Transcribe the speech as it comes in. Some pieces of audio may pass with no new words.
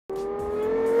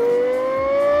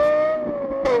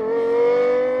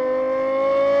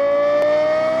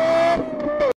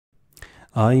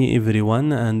Hi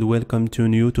everyone and welcome to a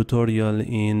new tutorial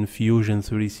in Fusion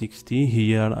 360.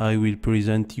 Here I will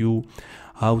present you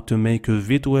how to make a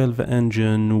V12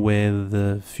 engine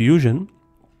with Fusion.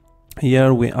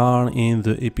 Here we are in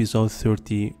the episode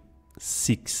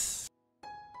 36.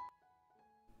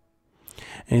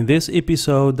 In this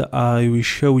episode I will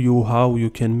show you how you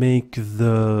can make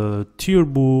the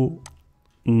turbo,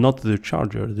 not the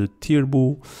charger, the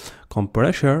turbo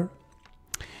compressor.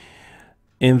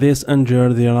 In this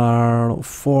engine there are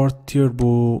 4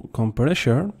 turbo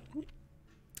compressor,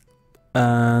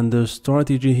 and the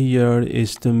strategy here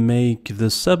is to make the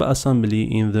sub-assembly.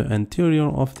 In the interior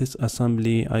of this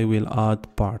assembly I will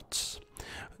add parts.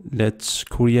 Let's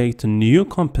create a new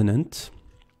component.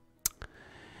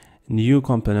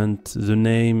 The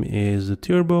name is the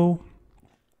turbo.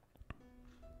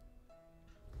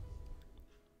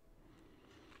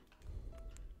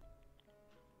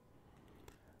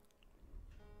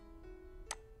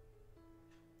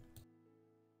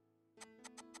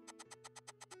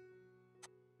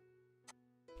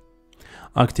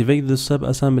 Activate the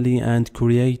sub-assembly and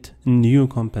create new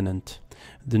component.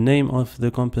 The name of the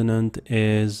component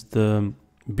is the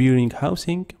bearing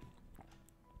housing.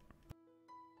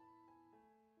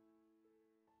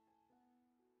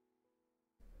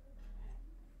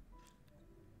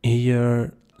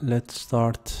 Here let's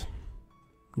start.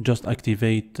 Just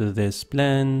activate this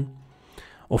plane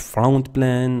or front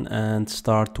plane and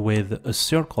start with a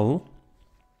circle.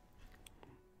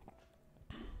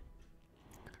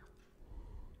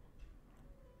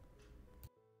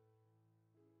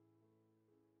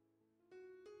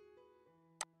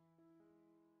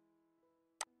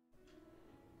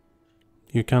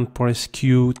 You can press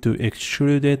Q to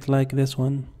extrude it like this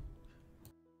one.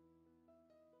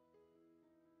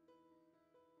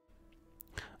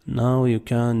 Now you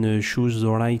can choose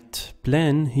the right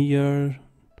plane here,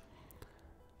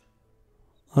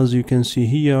 as you can see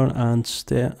here, and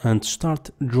start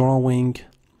drawing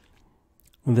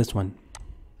this one.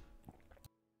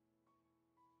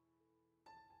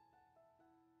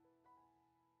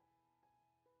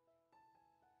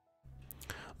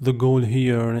 The goal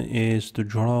here is to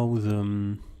draw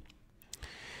the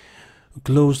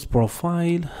closed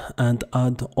profile and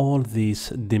add all these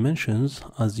dimensions.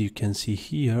 As you can see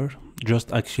here,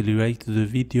 just accelerate the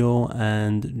video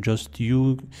and just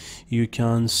you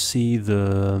can see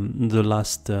the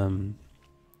last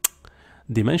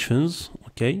dimensions.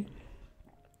 Okay,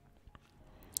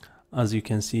 as you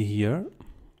can see here.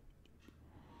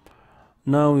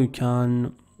 Now you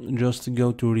can just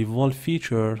go to revolve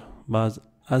feature, but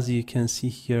as you can see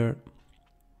here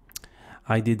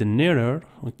I did an error.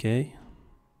 Okay,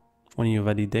 when you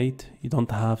validate you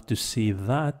don't have to see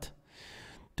that.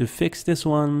 To fix this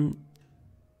one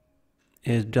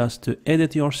is just to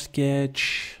edit your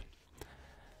sketch,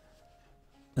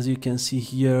 as you can see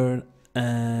here,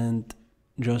 and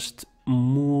just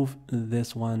move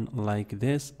this one like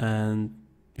this. And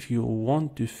if you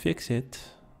want to fix it,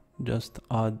 just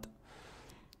add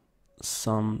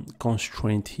some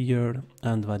constraint here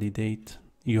and validate.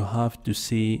 You have to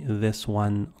see this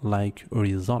one like a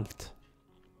result.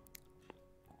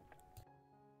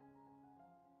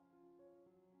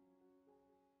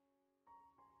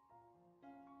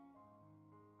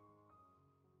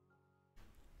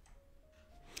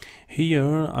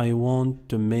 Here I want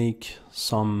to make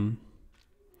some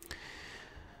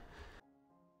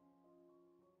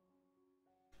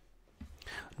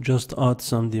just add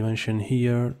some dimension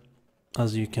here,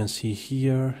 as you can see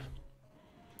here.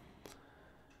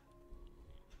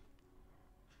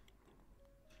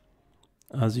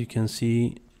 As you can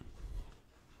see,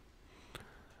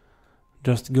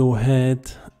 just go ahead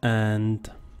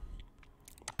and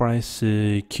press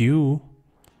Q,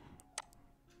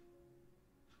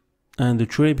 and the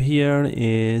trick here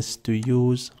is to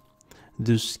use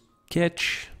the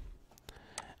sketch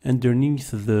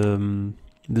underneath the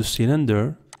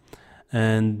cylinder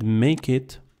and make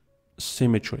it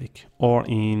symmetric, or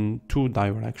in 2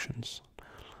 directions,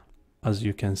 as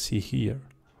you can see here.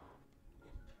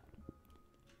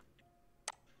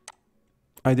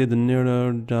 I did an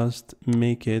error. Just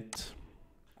make it,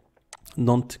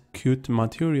 don't cut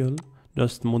material,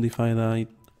 just modify that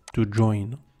to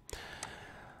join.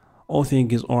 All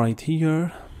thing is alright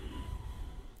here.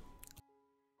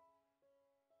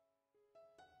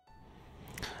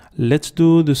 Let's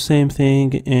do the same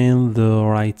thing in the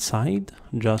right side.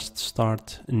 Just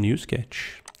start a new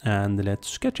sketch and let's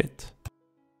sketch it.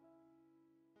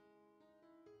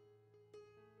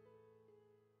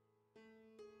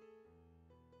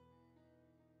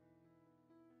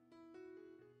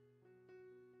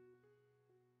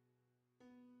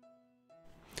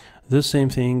 The same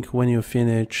thing when you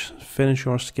finish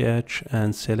your sketch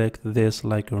and select this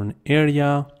like an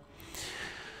area.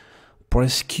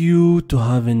 Press Q to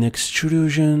have an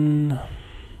extrusion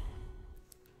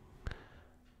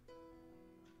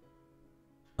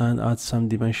and add some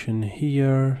dimension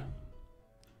here.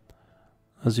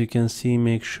 As you can see,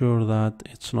 make sure that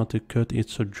it's not a cut,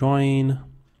 it's a join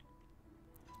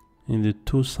in the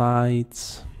two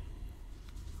sides.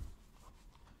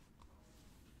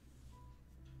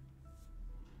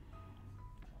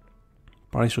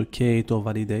 Press OK to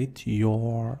validate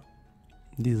your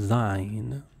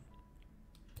design.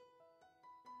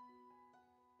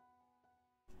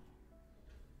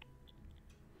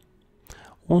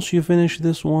 Once you finish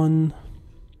this one,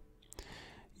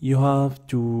 you have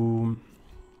to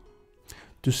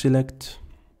select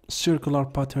circular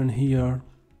pattern here,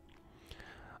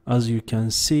 as you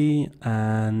can see,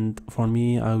 and for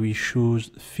me I will choose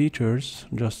features.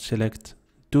 Just select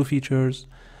two features.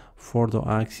 For the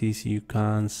axis you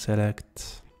can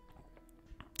select,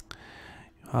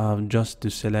 you have just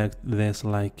to select this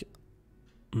like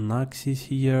an axis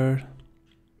here,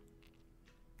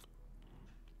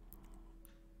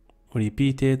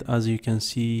 repeat it as you can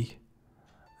see,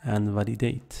 and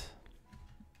validate.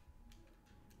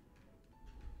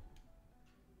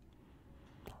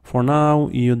 For now,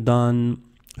 you've done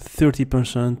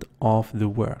 30% of the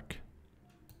work.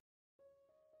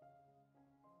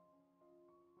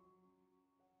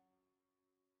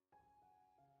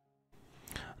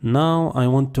 Now I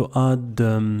want to add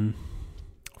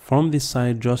from this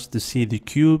side, just to see the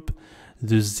cube,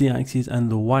 the z-axis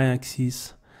and the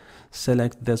y-axis.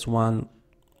 Select this one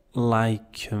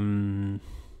like a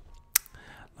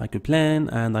plan,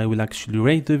 and I will actually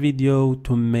rate the video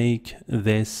to make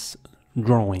this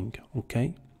drawing.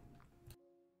 Okay.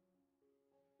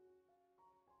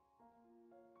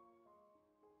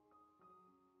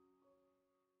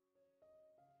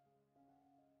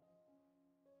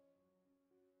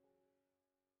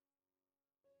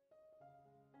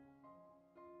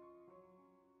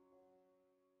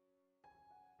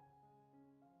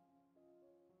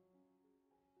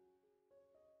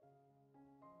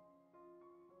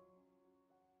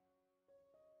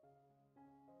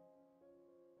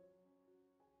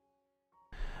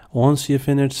 Once you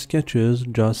finish sketches,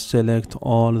 just select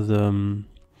all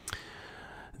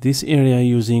this area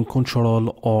using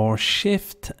Control or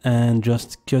Shift and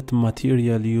just cut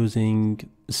material using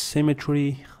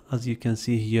symmetry. As you can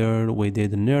see here, we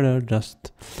did an error.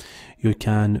 Just you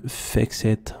can fix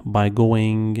it by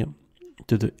going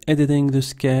to the editing the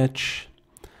sketch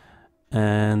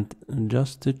and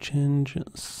just to change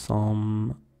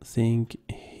something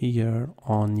here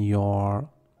on your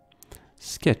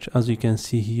sketch. As you can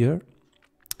see here,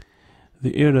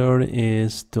 the error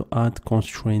is to add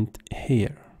constraint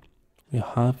here. We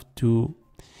have to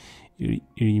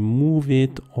remove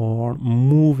it or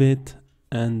move it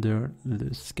under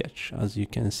the sketch. As you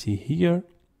can see here,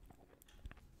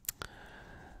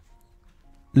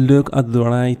 look at the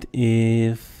right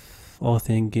if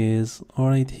everything is all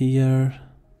right here.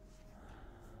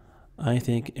 I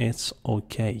think it's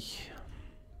okay.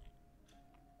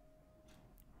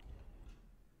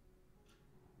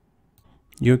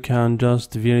 You can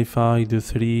just verify the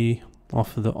three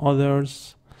of the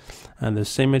others and the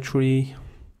symmetry,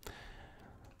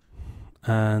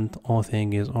 and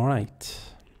everything is all right.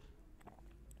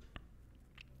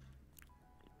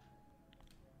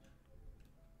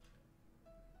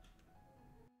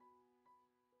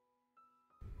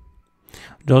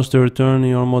 Just return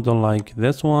your model like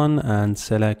this one and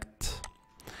select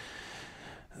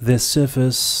this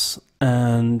surface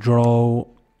and draw.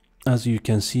 As you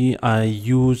can see, I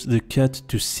use the cut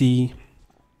to see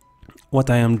what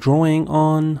I am drawing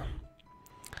on,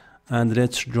 and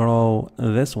let's draw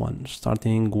this one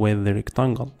starting with the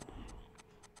rectangle.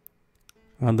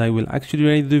 And I will actually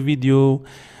rate the video.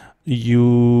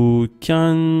 You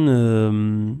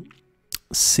can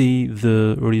see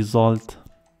the result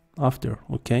after,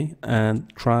 okay,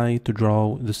 and try to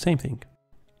draw the same thing.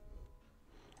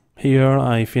 Here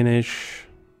I finish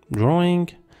drawing.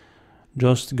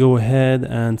 Just go ahead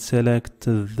and select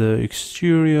the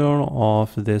exterior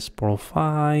of this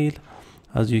profile.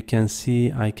 As you can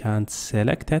see, I can't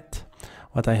select it.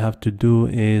 What I have to do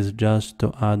is just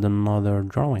to add another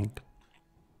drawing.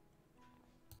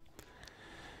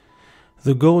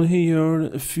 The goal here,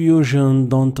 Fusion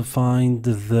don't find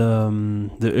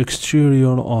the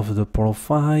exterior of the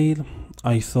profile.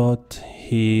 I thought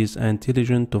he's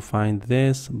intelligent to find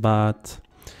this, but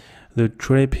the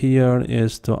trip here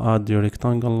is to add the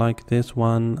rectangle like this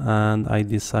one, and I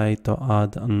decide to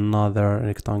add another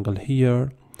rectangle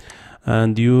here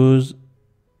and use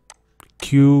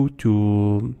Q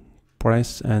to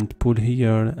press and pull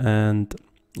here and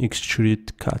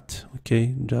extrude cut.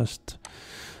 Okay, just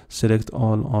select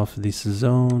all of this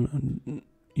zone,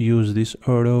 use this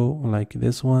arrow like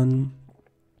this one,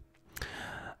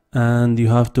 and you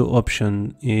have two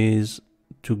option is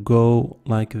to go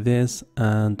like this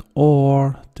and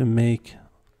or to make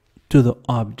to the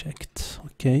object.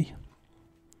 Okay,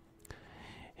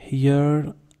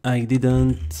 here I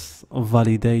didn't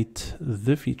validate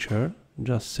the feature,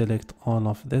 just select all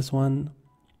of this one.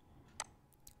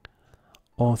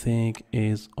 All thing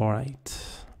is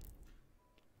alright.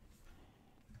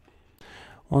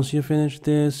 Once you finish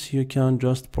this, you can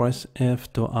just press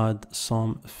F to add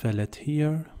some fillet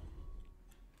here.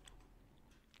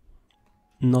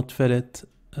 Not fillet,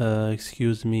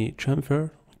 excuse me,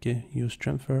 chamfer. Okay, use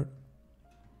chamfer.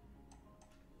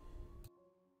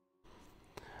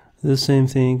 The same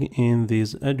thing in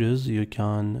these edges, you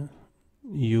can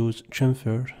use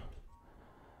chamfer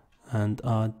and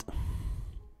add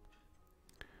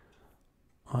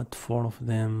 4 of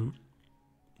them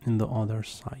in the other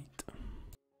side.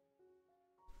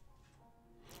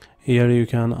 Here you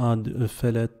can add a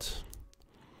fillet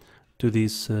to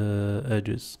these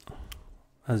edges,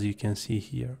 as you can see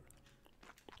here.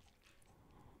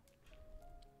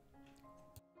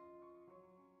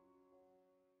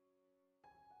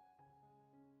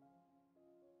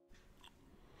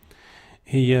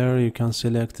 Here you can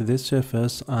select this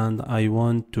surface, and I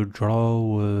want to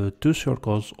draw 2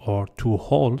 circles or 2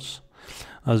 holes.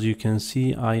 As you can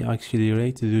see, I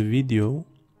accelerate the video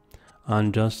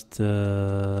and just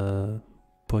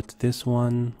put this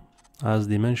one as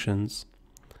dimensions.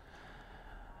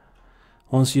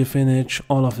 Once you finish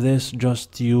all of this,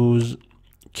 just use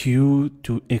Q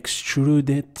to extrude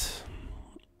it,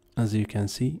 as you can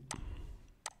see.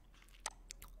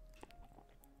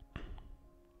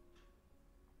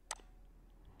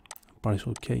 Press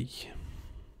OK.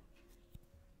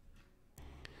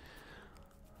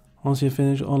 Once you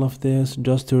finish all of this,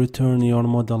 just to return your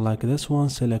model like this one,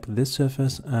 select this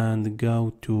surface and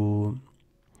go to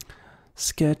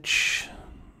Sketch,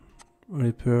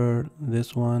 repair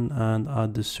this one and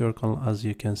add the circle, as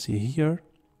you can see here.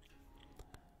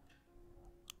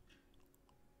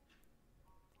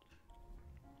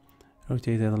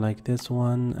 Rotate it like this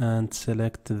one and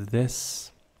select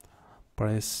this.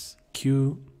 Press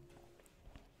Q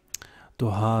to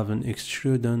have an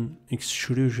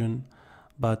extrusion,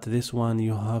 but this one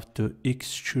you have to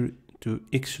extrude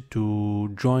to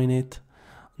join it,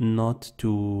 not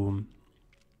to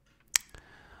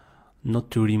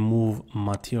remove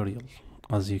material,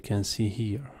 as you can see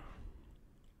here.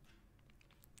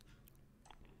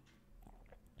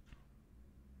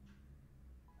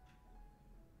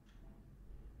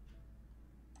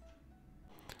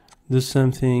 The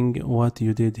same thing what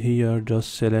you did here,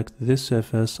 just select this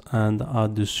surface and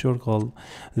add the circle.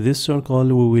 This circle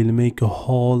we will make a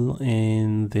hole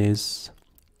in this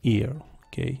ear.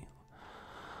 Okay,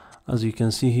 as you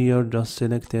can see here, just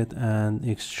select it and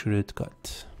extrude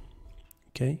cut.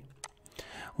 Okay,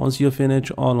 once you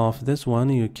finish all of this one,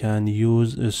 you can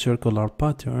use a circular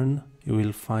pattern. You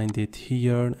will find it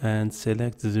here and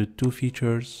select the 2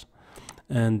 features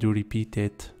and repeat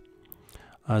it.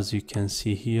 As you can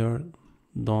see here,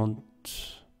 don't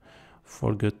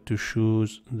forget to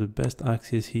choose the best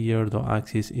axis here. The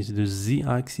axis is the Z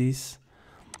axis,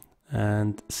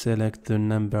 and select the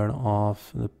number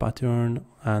of the pattern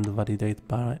and validate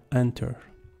by enter.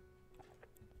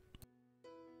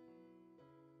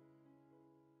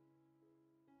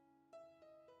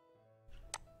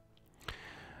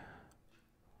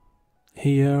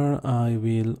 Here I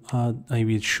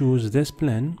will choose this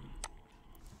plane.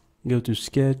 Go to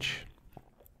Sketch.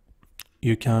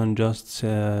 You can just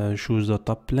choose the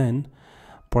top plane.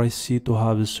 Press C to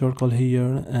have a circle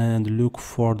here and look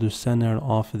for the center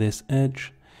of this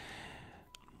edge.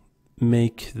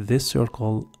 Make this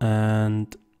circle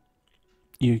and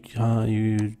you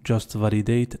just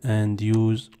validate and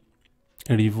use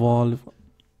revolve.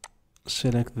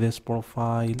 Select this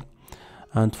profile,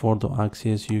 and for the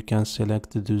axis you can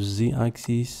select the Z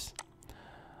axis,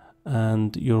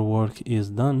 and your work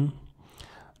is done.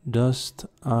 Just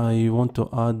I want to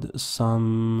add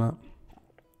some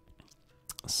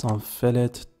fillet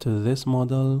to this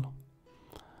model.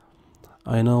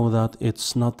 I know that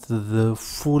it's not the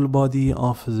full body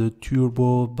of the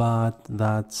turbo, but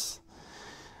that's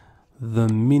the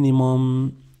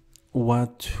minimum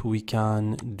what we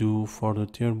can do for the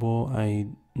turbo.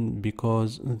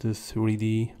 Because the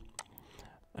 3D,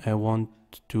 I want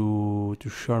to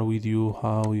share with you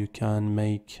how you can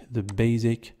make the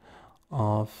basic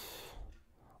of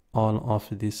all of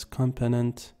this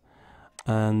component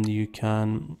and you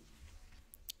can,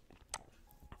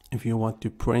 if you want to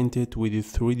print it with a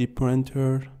 3D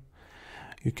printer,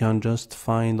 you can just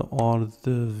find all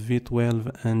the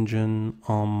V12 engine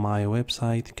on my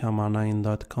website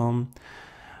camera9.com.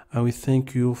 I will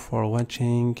thank you for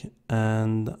watching,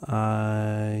 and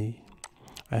I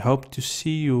hope to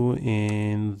see you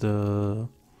in the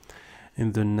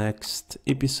next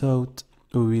episode.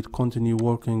 We will continue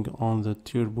working on the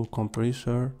turbo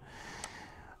compressor.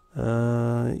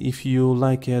 If you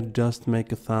like it, just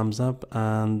make a thumbs up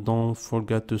and don't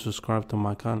forget to subscribe to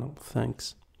my channel.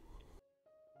 Thanks.